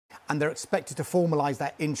and they're expected to formalise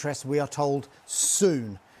that interest, we are told,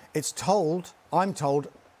 soon. I'm told,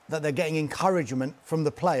 that they're getting encouragement from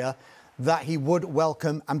the player that he would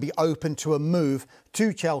welcome and be open to a move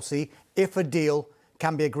to Chelsea if a deal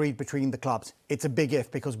can be agreed between the clubs. It's a big if,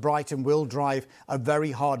 because Brighton will drive a very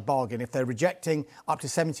hard bargain. If they're rejecting up to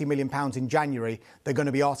 £70 million in January, they're going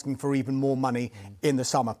to be asking for even more money in the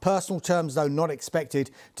summer. Personal terms, though, not expected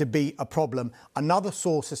to be a problem. Another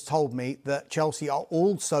source has told me that Chelsea are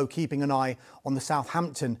also keeping an eye on the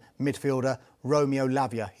Southampton midfielder, Romeo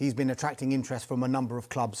Lavia. He's been attracting interest from a number of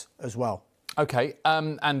clubs as well. OK,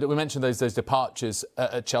 and we mentioned those departures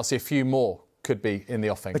at Chelsea. A few more could be in the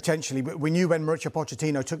offing. Potentially, but we knew when Mauricio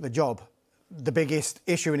Pochettino took the job, the biggest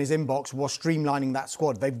issue in his inbox was streamlining that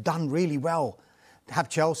squad. They've done really well, have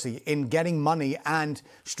Chelsea, in getting money and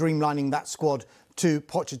streamlining that squad to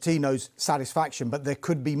Pochettino's satisfaction. But there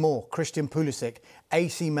could be more. Christian Pulisic,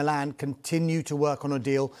 AC Milan continue to work on a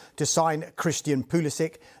deal to sign Christian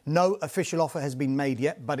Pulisic. No official offer has been made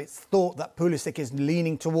yet, but it's thought that Pulisic is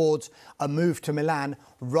leaning towards a move to Milan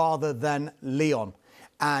rather than Lyon.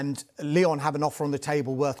 And Lyon have an offer on the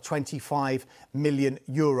table worth €25 million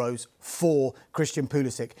for Christian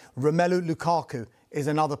Pulisic. Romelu Lukaku is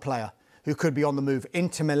another player who could be on the move.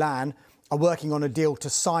 Inter Milan are working on a deal to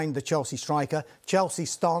sign the Chelsea striker.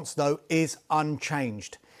 Chelsea's stance, though, is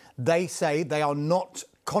unchanged. They say they are not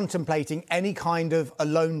contemplating any kind of a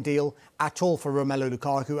loan deal at all for Romelu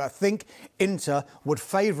Lukaku. I think Inter would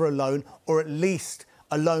favour a loan, or at least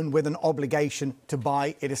a loan with an obligation to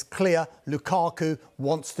buy. It is clear Lukaku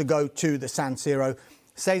wants to go to the San Siro.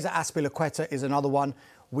 Cesar Azpilicueta is another one.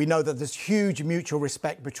 We know that there's huge mutual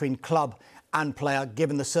respect between club and player,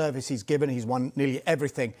 given the service he's given. He's won nearly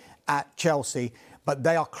everything at Chelsea. But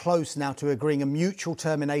they are close now to agreeing a mutual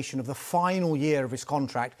termination of the final year of his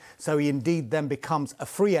contract. So he indeed then becomes a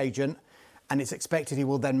free agent, and it's expected he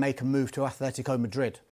will then make a move to Atletico Madrid.